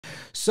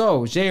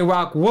So,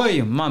 J-Rock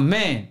William, my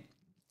man.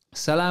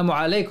 Assalamu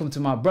alaikum to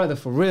my brother,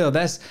 for real.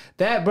 That's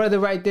that brother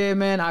right there,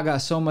 man. I got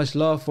so much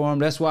love for him.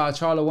 That's why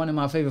Charlo one of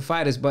my favorite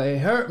fighters, but it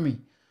hurt me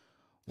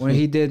when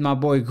he did my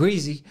boy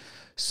Greasy.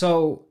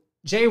 So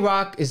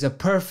J-Rock is a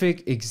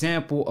perfect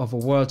example of a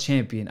world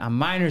champion. A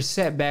minor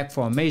setback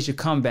for a major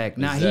comeback.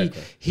 Now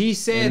he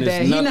said that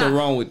there's nothing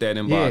wrong with that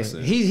in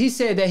boxing. He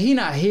said that he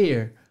not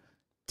here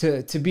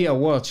to be a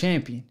world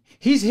champion.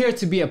 He's here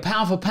to be a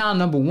pound for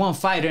pound #1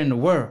 fighter in the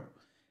world.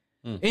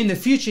 In the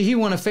future, he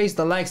want to face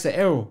the likes of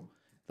Errol,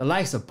 the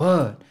likes of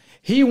Bud.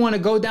 He want to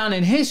go down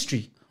in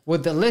history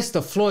with the list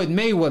of Floyd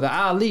Mayweather,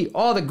 Ali,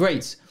 all the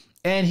greats.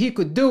 And he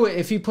could do it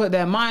if he put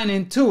that mind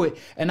into it.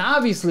 And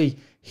obviously,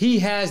 he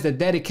has the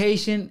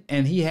dedication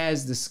and he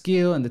has the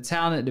skill and the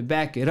talent to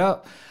back it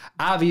up.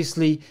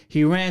 Obviously,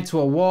 he ran to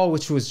a wall,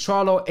 which was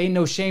Charlo. Ain't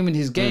no shame in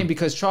his game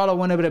because Charlo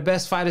one of the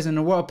best fighters in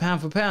the world,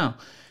 pound for pound.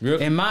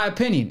 Yep. In my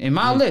opinion, in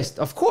my list,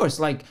 of course,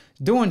 like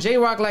doing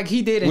J-Rock like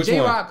he did. And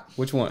J-Rock.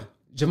 Which one?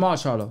 Jamal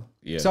Charlo.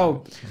 Yeah.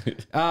 So,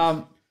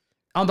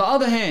 on the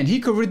other hand, he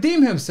could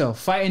redeem himself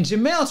fighting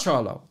Jamal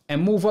Charlo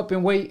and move up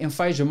in weight and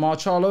fight Jamal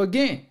Charlo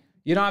again.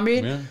 You know what I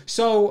mean? Yeah.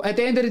 So at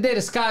the end of the day,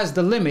 the sky's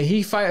the limit.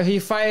 He fighting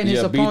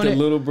his opponent. Beat the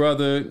little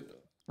brother.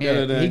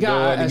 Yeah, he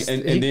got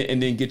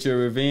and then get your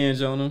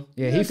revenge on him.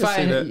 Yeah, he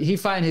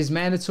fighting his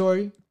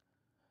mandatory.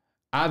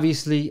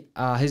 Obviously,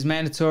 his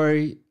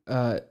mandatory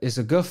is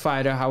a good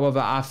fighter. However,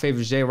 I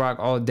favor J-Rock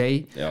all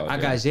day. Yeah, I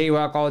got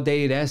J-Rock all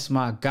day. That's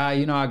my guy.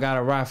 You know, I got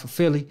to ride for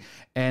Philly.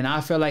 And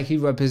I feel like he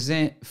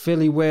represent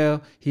Philly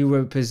well. He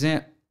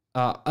represent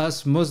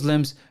us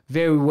Muslims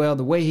very well.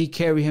 The way he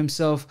carry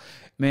himself,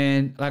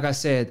 man, like I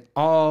said,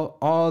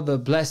 all the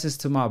blessings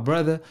to my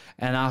brother.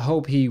 And I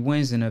hope he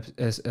wins in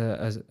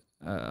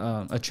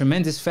a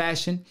tremendous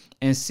fashion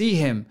and see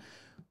him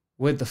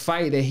with the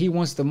fight that he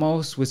wants the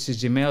most, which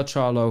is Jamal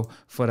Charlo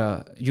for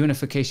the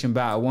unification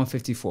bout at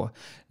 154.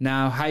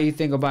 Now, how you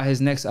think about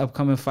his next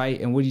upcoming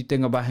fight, and what do you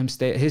think about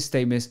his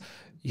statements?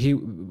 He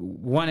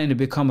wanting to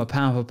become a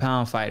pound for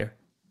pound fighter.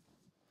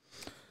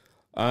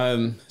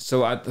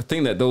 So I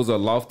think that those are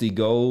lofty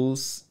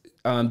goals.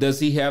 Does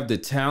he have the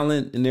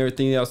talent and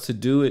everything else to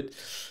do it?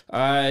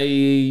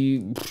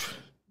 I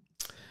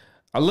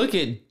look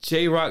at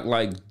J-Rock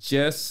like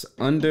just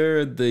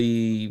under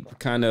the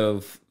kind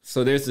of,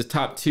 so there's the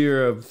top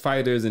tier of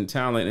fighters and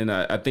talent, and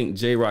I think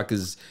J-Rock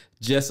is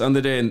just under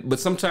there. But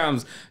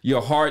sometimes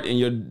your heart and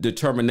your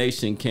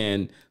determination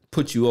can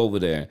put you over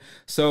there.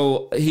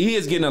 So he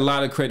is getting a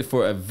lot of credit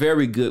for a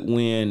very good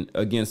win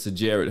against the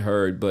Jarrett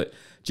Hurd. But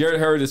Jarrett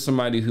Hurd is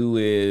somebody who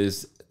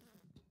is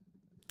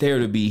there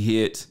to be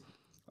hit.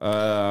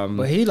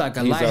 But he like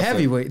a light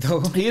heavyweight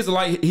though. He is a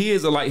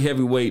light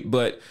heavyweight,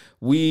 but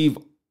we've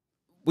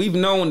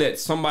known that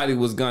somebody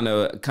was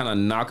gonna kind of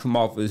knock him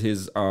off of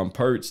his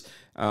perch.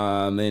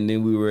 And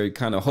then we were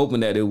kind of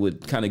hoping that it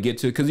would kind of get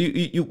to it, because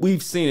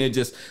we've seen it,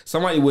 just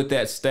somebody with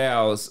that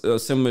style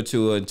similar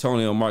to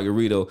Antonio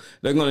Margarito,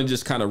 they're going to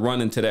just kind of run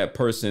into that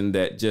person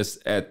that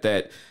just at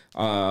that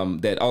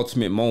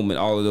ultimate moment,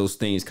 all of those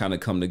things kind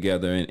of come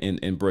together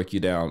and break you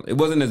down. It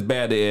wasn't as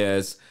bad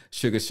as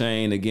Sugar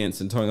Shane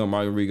against Antonio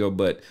Margarito,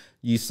 but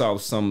you saw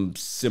some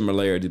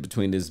similarity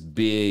between this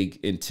big,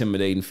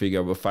 intimidating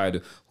figure of a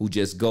fighter who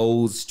just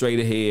goes straight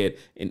ahead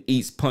and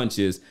eats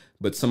punches,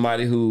 but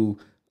somebody who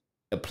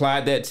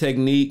applied that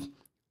technique,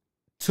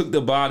 took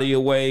the body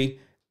away,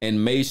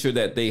 and made sure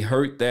that they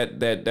hurt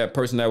that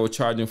person that was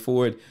charging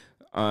for it.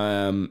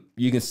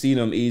 You can see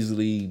them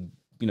easily,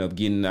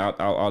 getting out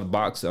of the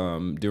box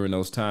during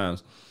those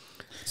times.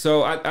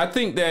 So I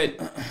think that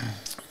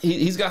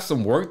he's got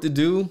some work to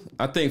do.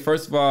 I think,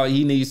 first of all,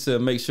 he needs to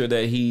make sure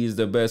that he's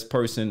the best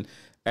person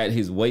at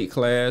his weight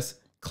class,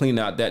 clean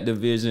out that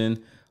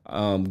division,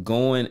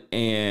 going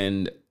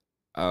and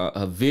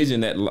avenging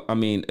that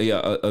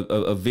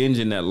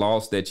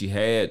loss that you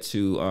had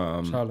to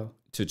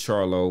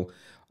Charlo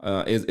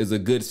is a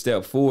good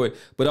step forward.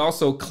 But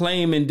also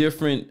claiming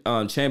different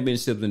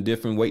championships in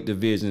different weight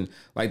divisions.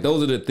 Like,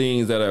 those are the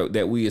things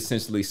that we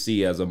essentially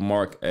see as a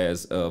mark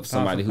of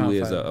somebody who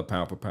is a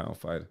pound for pound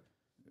fighter.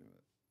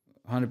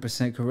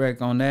 100%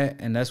 correct on that,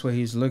 and that's what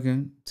he's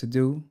looking to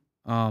do.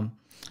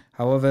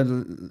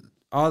 However,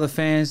 all the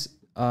fans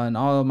and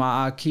all of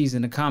my AkHis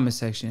in the comment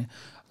section,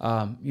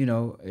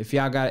 if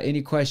y'all got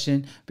any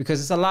question,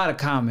 because it's a lot of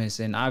comments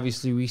and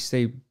obviously we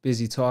stay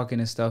busy talking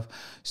and stuff.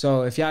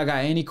 So if y'all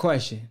got any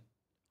question,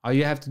 all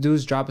you have to do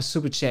is drop a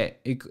super chat.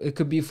 It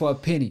could be for a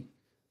penny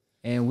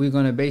and we're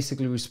going to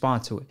basically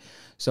respond to it.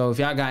 So if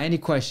y'all got any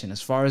question,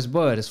 as far as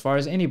Bud, as far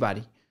as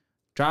anybody,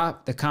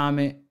 drop the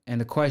comment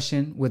and the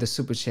question with a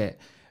super chat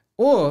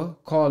or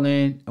call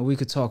in and we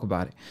could talk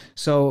about it.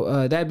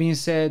 So that being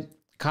said,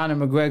 Conor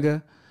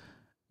McGregor,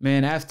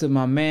 man, after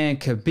my man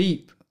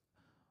Khabib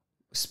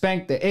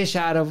spanked the ish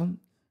out of him.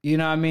 You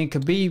know what I mean?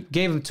 Khabib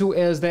gave him 2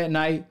 L's that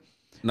night.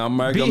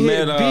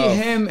 beat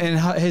him and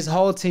his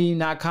whole team,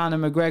 not Conor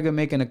McGregor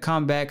making a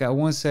comeback at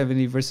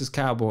 170 versus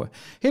Cowboy.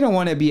 He don't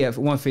want to be at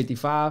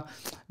 155,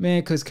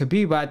 man, because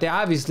Khabib out there,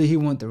 obviously he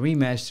want the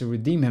rematch to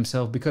redeem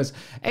himself, because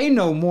ain't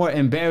no more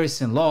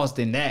embarrassing loss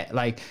than that.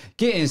 Like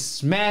getting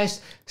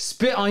smashed,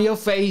 spit on your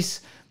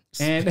face,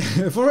 and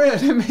for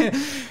real,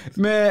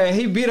 man,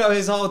 he beat up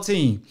his whole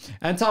team.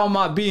 I'm talking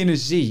about being a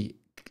G.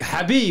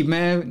 Habib,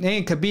 man,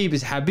 ain't Khabib,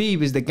 is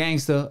Habib is the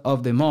gangster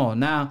of them all.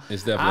 Now,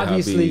 it's definitely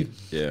obviously, Habib.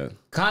 Yeah.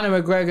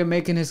 Conor McGregor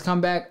making his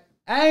comeback.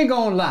 I ain't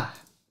gonna lie,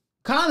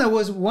 Conor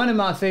was one of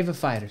my favorite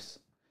fighters.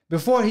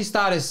 Before he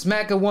started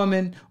smacking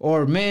women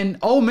or men,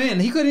 old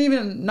men, he couldn't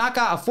even knock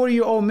out a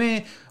 40-year-old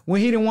man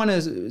when he didn't want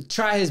to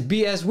try his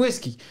BS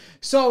whiskey.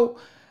 So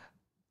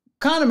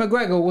Conor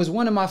McGregor was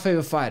one of my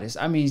favorite fighters.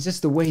 I mean,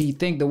 just the way he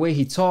think, the way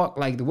he talk,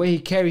 like the way he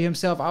carry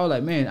himself. I was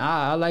like, man,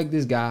 I like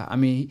this guy. I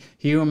mean,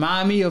 he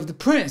remind me of the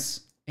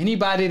Prince.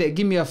 Anybody that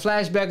give me a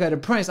flashback of the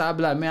Prince, I'll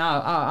be like, man,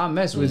 I'll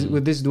mess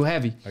with this dude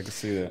heavy. I can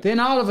see that. Then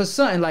all of a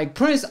sudden, like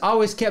Prince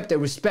always kept it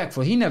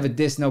respectful. He never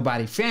dissed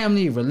nobody,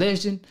 family,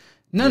 religion,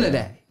 none of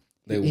that.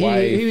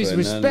 He was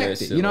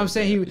respected. You know what I'm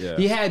saying?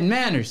 He had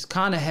manners.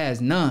 Conor has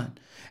none.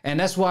 And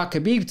that's why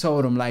Khabib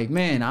told him, like,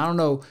 man, I don't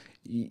know.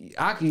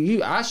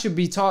 I should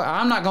be talking.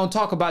 I'm not gonna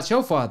talk about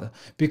your father,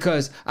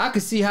 because I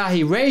could see how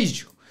he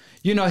raised you.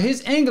 You know,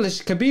 his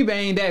English, Khabib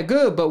ain't that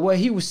good, but what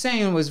he was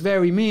saying was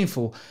very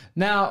meaningful.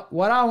 Now,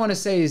 what I want to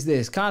say is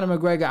this: Conor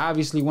McGregor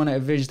obviously want to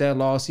avenge that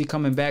loss. He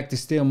coming back to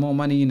steal more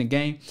money in the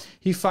game.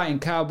 He fighting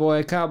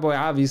Cowboy. Cowboy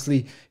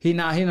obviously he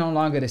no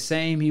longer the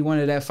same. He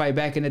wanted that fight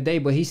back in the day,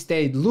 but he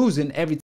stayed losing every